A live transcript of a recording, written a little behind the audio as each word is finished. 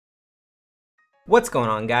What's going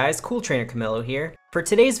on, guys? Cool Trainer Camilo here. For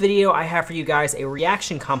today's video, I have for you guys a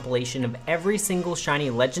reaction compilation of every single shiny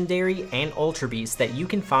legendary and ultra beast that you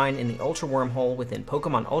can find in the Ultra Wormhole within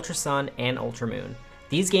Pokemon Ultra Sun and Ultra Moon.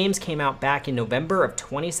 These games came out back in November of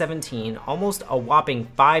 2017, almost a whopping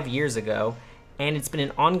 5 years ago, and it's been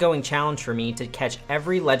an ongoing challenge for me to catch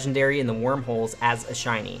every legendary in the wormholes as a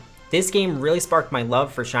shiny. This game really sparked my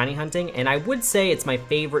love for shiny hunting, and I would say it's my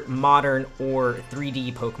favorite modern or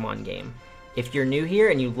 3D Pokemon game. If you're new here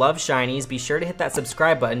and you love shinies, be sure to hit that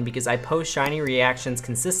subscribe button because I post shiny reactions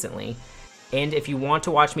consistently. And if you want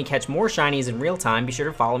to watch me catch more shinies in real time, be sure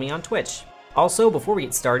to follow me on Twitch. Also, before we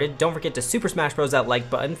get started, don't forget to Super Smash Bros. That like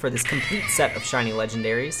button for this complete set of shiny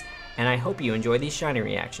legendaries, and I hope you enjoy these shiny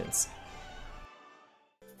reactions.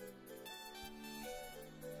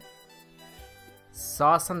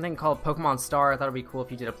 Saw something called Pokemon Star. I thought it'd be cool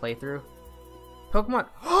if you did a playthrough. Pokemon.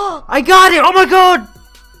 I got it! Oh my god!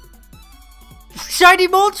 Shiny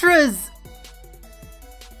Moltres!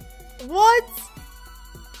 What?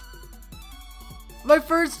 My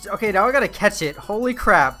first. Okay, now I gotta catch it. Holy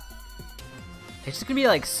crap. It's just gonna be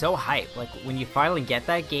like so hype. Like when you finally get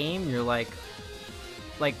that game, you're like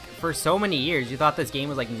for so many years, you thought this game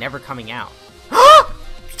was like never coming out.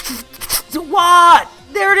 What?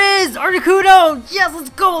 There it is! Articuno! Yes, let's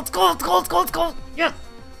go! Let's go! Let's go! Let's go! Let's go! Yes!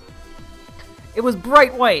 It was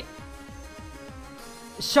bright white.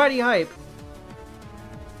 Shiny hype.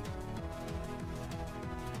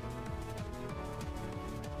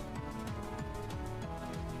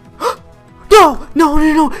 No! No,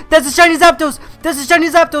 no, no! That's a shiny Zapdos! That's a shiny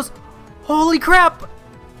Zapdos! Holy crap!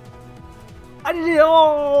 I didn't.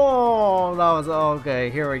 Oh, that was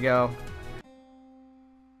okay. Here we go.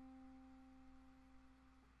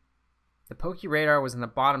 The Poke Radar was in the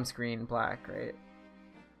bottom screen, black, right?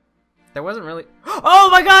 There wasn't really. Oh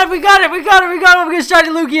my god! We got it! We got it! We got it! We got shiny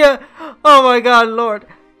Lugia! Oh my god, Lord!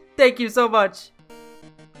 Thank you so much.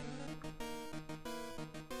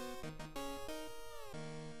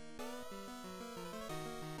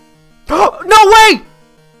 No way!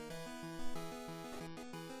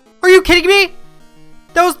 Are you kidding me?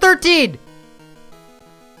 That was 13.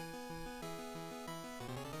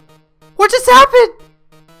 What just happened?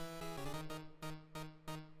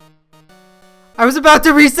 I was about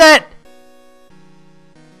to reset.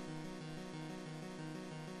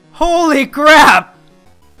 Holy crap.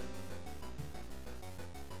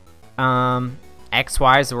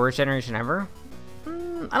 XY is the worst generation ever?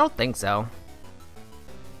 I don't think so.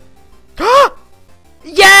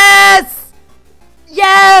 Yes!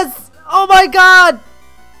 Yes! Oh my god!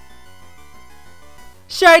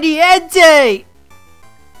 Shiny Entei!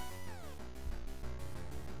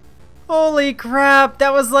 Holy crap,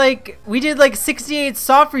 that was like, we did like 68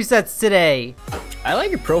 soft resets today. I like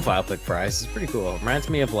your profile pic, Price. It's pretty cool. Reminds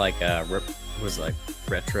me of like, was it like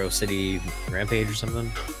Retro City Rampage or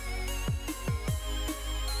something?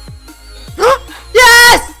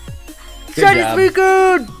 Yes! Good Shiny job.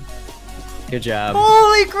 Suicune! Good job.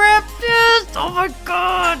 Holy crap, yes! Oh my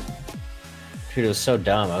god! Dude, it was so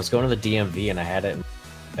dumb. I was going to the DMV and I had it in my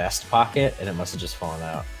vest pocket and it must have just fallen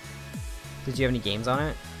out. Did you have any games on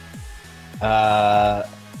it? I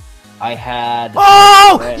had...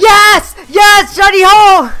 Oh! Yes! Yes! Shiny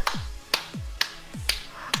Hole!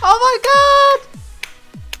 Oh my god!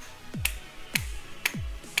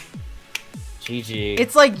 GG.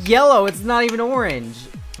 It's like yellow, it's not even orange.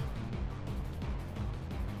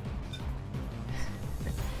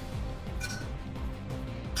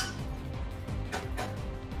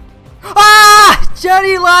 Ah!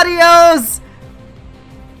 Shiny Latios!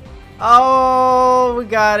 Oh, we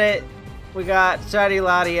got it. We got Shiny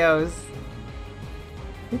Latios.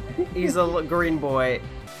 He's a green boy.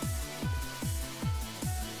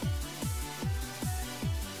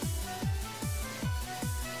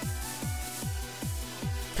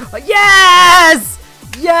 Yes!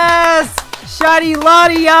 Yes! Shiny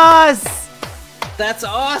Latios! That's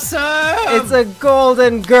awesome! It's a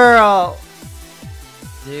golden girl.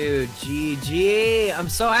 Dude, GG. I'm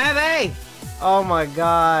so happy! Oh my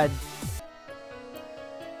god.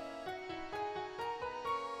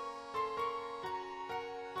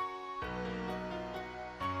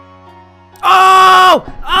 Oh!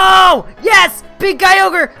 Oh! Yes! Big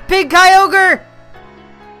Kyogre! Big Kyogre!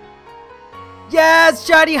 Yes!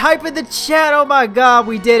 Shiny hype in the chat! Oh my god,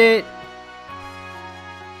 we did it!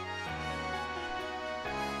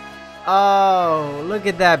 Oh, look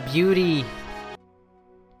at that beauty.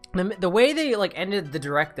 The way they like ended the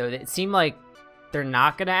direct though, it seemed like they're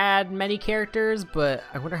not gonna add many characters, but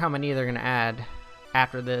I wonder how many they're gonna add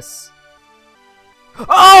after this.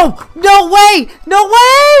 Oh! No way! No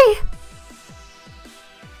way!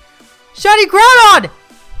 Shiny Groudon!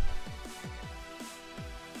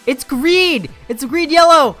 It's green! It's green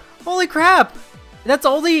yellow! Holy crap! That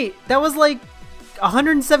was like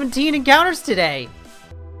 117 encounters today.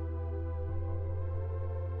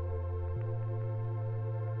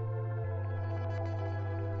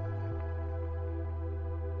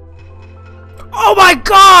 Oh my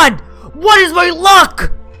god! What is my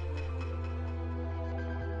luck?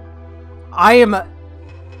 I am...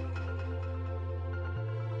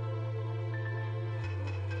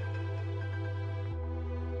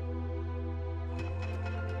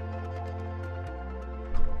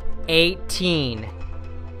 $18.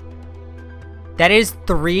 That is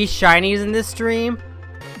 3 shinies in this stream.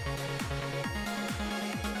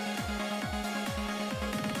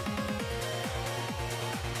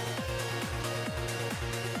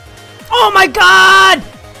 Oh my god!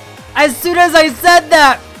 As soon as I said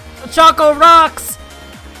that, Choco rocks!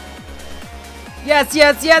 Yes,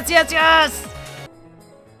 yes, yes, yes, yes!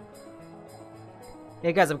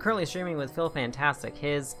 Hey guys, I'm currently streaming with Phil Fantastic.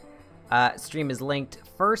 His stream is linked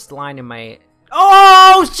first line in my...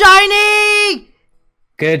 Oh, shiny!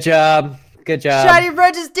 Good job. Good job. Shiny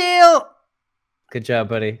Registeel! Good job,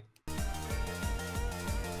 buddy.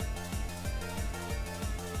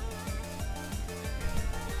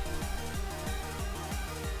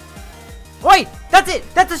 Wait! That's it!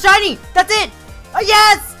 That's a shiny! That's it! Oh,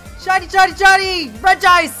 yes! Shiny, shiny, shiny!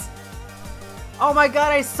 Regice! Oh my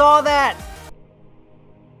god, I saw that!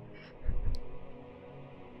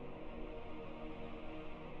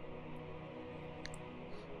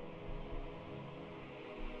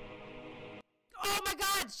 Oh my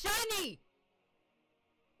god, shiny!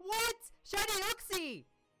 What? Shiny Uxie!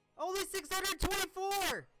 Only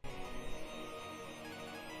 624!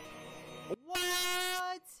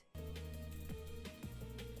 What?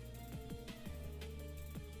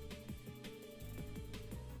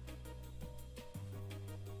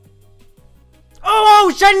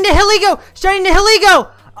 Oh, shiny Nihilego! Shiny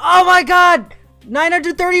Nihilego! Oh my god!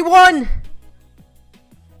 931!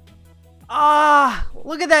 Ah,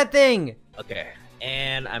 look at that thing! Okay,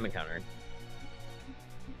 and I'm encountering.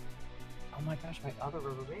 Oh my gosh, my other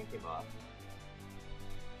rubber band came off.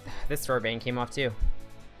 This rubber band came off too.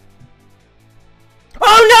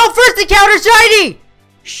 Oh no! First encounter shiny!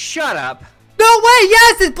 Shut up! No way!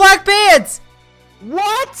 Yes, it's black bands!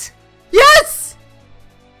 What? Yes!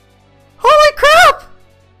 Holy crap!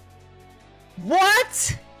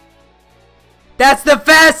 What? That's the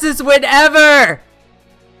fastest win ever!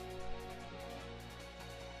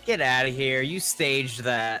 Get out of here, you staged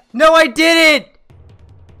that. No, I didn't!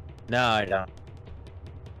 No, I don't.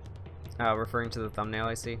 Oh, referring to the thumbnail,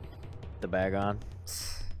 I see. The bag on.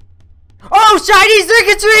 Oh, shiny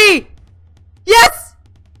circuitry! Yes!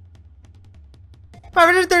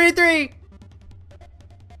 533!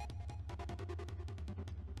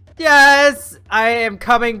 Yes! I am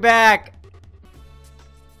coming back!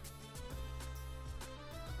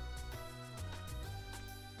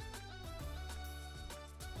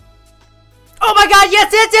 Oh my god,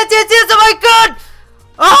 yes, yes, yes, yes, yes, oh my god!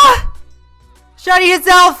 Ah! Shiny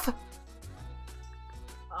itself!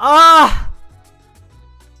 Ah!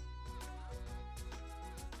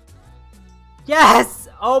 Yes!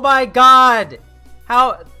 Oh my god!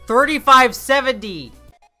 How 3570!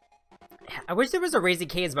 I wish there was a Raising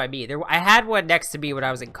Canes by me. I had one next to me when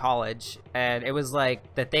I was in college, and it was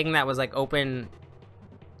like the thing that was like open.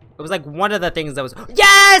 It was like one of the things that was.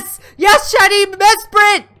 Yes! Yes, shiny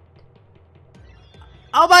Mesprit!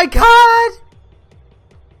 Oh my god!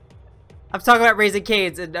 I'm talking about Raising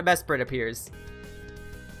Canes and a Mesprit appears.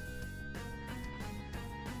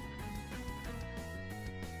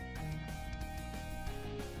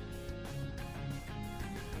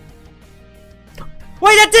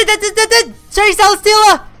 Wait, that's it! That's it! That's it! Shiny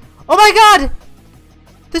Celesteela! Oh my god!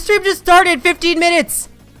 The stream just started 15 minutes!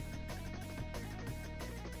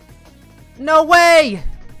 No way!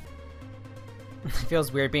 It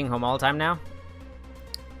feels weird being home all the time now.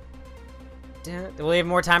 Will you have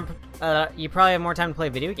more time? You probably have more time to play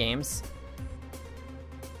video games.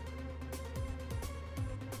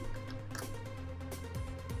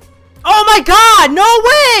 Oh my god! No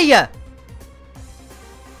way!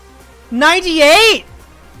 98?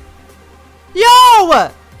 Yo!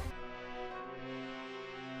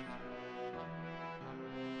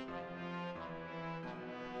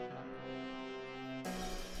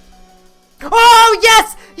 Oh,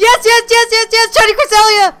 yes! Yes, yes, yes, yes, yes! Shiny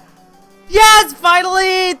Cresselia! Yes,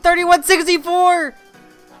 finally! 3164!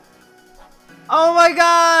 Oh my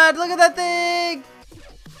god! Look at that thing!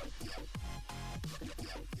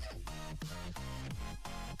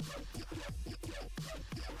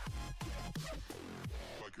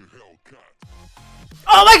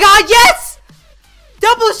 Oh my god, yes!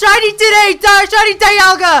 Double shiny today! Shiny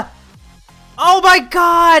Dialga! Oh my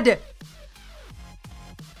god!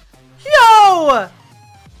 Yo!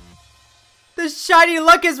 The shiny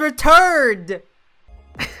luck is returned!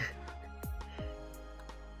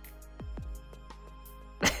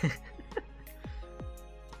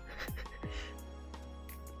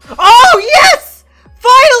 Oh yes!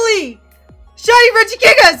 Finally! Shiny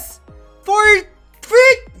Regigigas!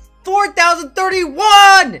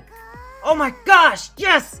 4,031! Oh my gosh!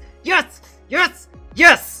 Yes! Yes! Yes!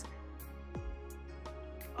 Yes!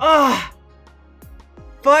 Ah!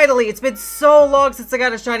 Finally! It's been so long since I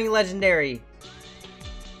got a shiny legendary.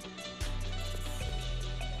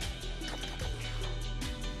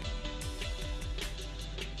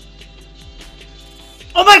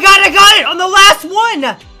 Oh my god! I got it on the last one!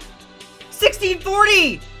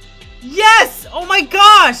 1640! Yes! Oh my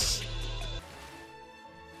gosh!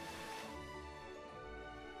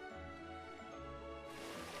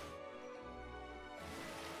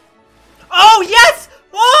 Oh yes!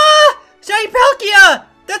 Ah! Shiny Palkia!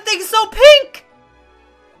 That thing's so pink!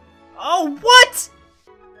 Oh, what?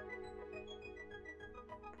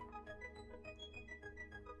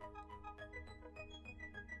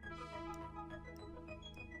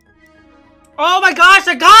 Oh my gosh,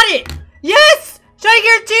 I got it! Yes! Shiny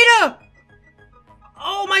Giratina!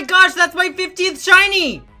 Oh my gosh, that's my 50th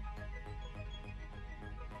shiny!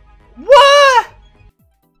 What?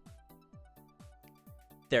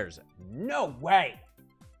 There's no way.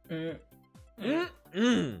 Oh, There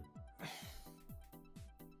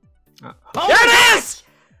it is!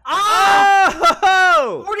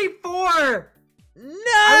 Oh! 44!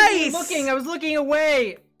 Nice! I was looking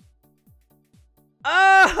away.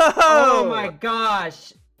 Oh! Oh my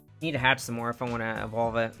gosh. Need to hatch some more if I want to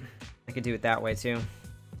evolve it. I could do it that way too.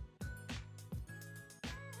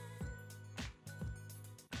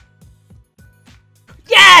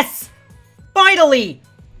 Yes! Finally!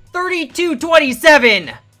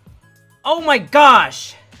 3227! Oh my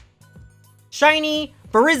gosh! Shiny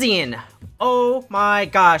Barizian. Oh my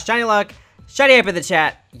gosh. Shiny luck. Shiny hype in the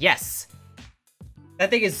chat. Yes.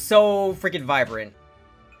 That thing is so freaking vibrant.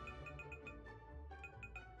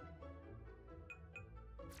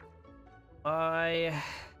 Oh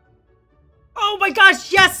my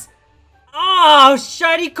gosh, yes! Oh,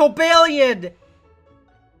 shiny Cobalion!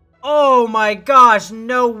 Oh my gosh,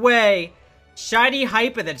 no way! Shiny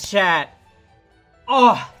hype in the chat.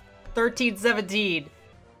 Oh, 1317.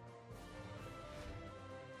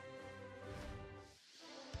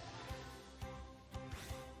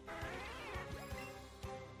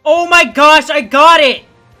 Oh my gosh, I got it!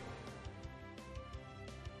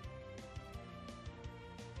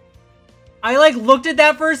 I like looked at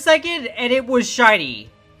that for a second and it was shiny.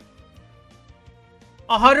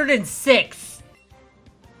 106.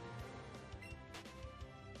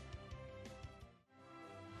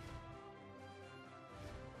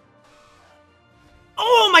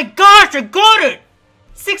 Oh my gosh, I got it!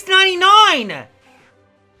 699!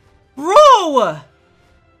 Bro!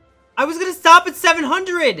 I was gonna stop at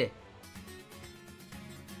 700!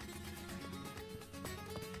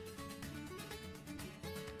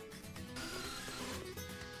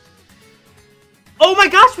 Oh my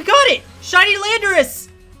gosh, we got it! Shiny Landorus!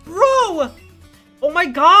 Bro! Oh my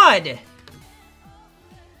god!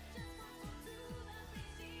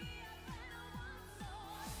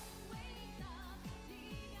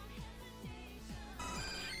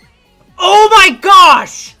 Oh my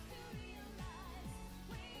gosh!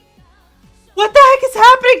 What the heck is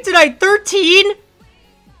happening tonight? 13?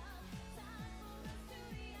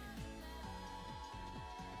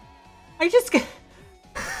 I just...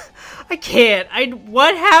 I can't.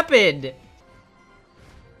 What happened?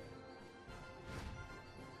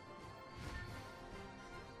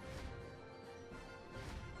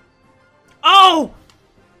 Oh!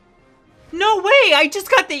 No way! I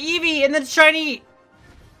just got the Eevee and then shiny...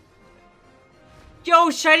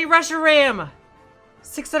 Yo, shiny Reshiram!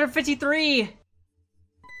 653!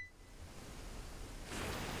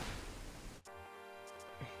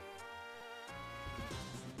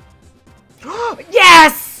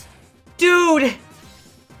 Yes! Dude!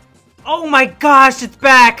 Oh my gosh, it's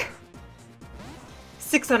back!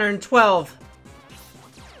 612.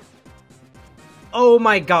 Oh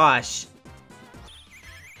my gosh.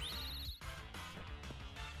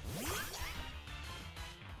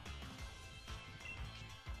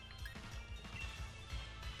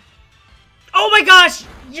 Oh my gosh!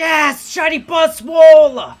 Yes! Shiny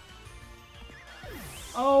Buzzwole!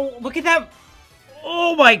 Oh, look at that!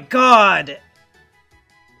 Oh my god!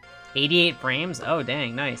 88 frames? Oh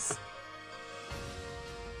dang, nice.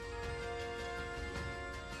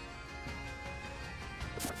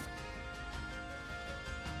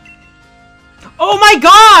 Oh my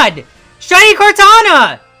god! Shiny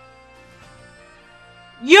Cortana!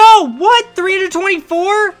 Yo, what?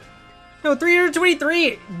 324? No,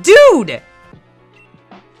 323. Dude!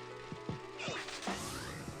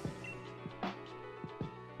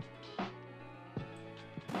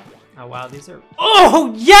 Oh wow, these are...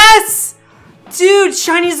 Oh, yes! Dude,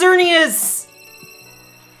 Shiny Xerneas!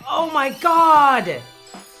 Oh my god!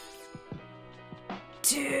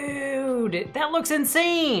 Dude, that looks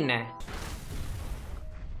insane!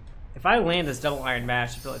 If I land this double Iron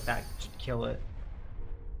Mash, I feel like that should kill it.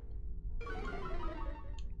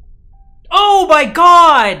 Oh my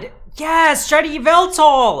god! Yes, Shiny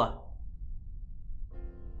Yveltal!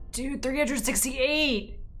 Dude,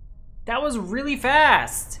 368! That was really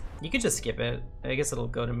fast! You could just skip it. I guess it'll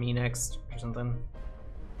go to me next or something.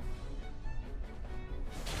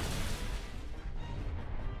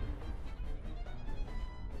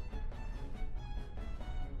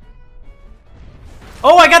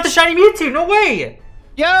 Oh, I got the Shiny Mewtwo! No way!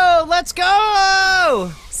 Yo, let's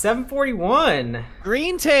go! 741.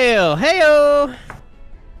 Green tail, heyo!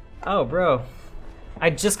 Oh, bro. I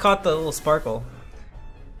just caught the little sparkle.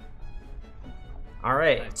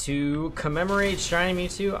 Alright, to commemorate Shiny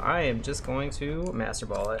Mewtwo, I am just going to Master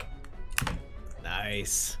Ball it.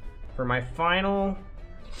 Nice. For my final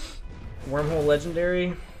Wormhole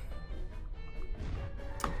Legendary,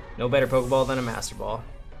 no better Pokeball than a Master Ball.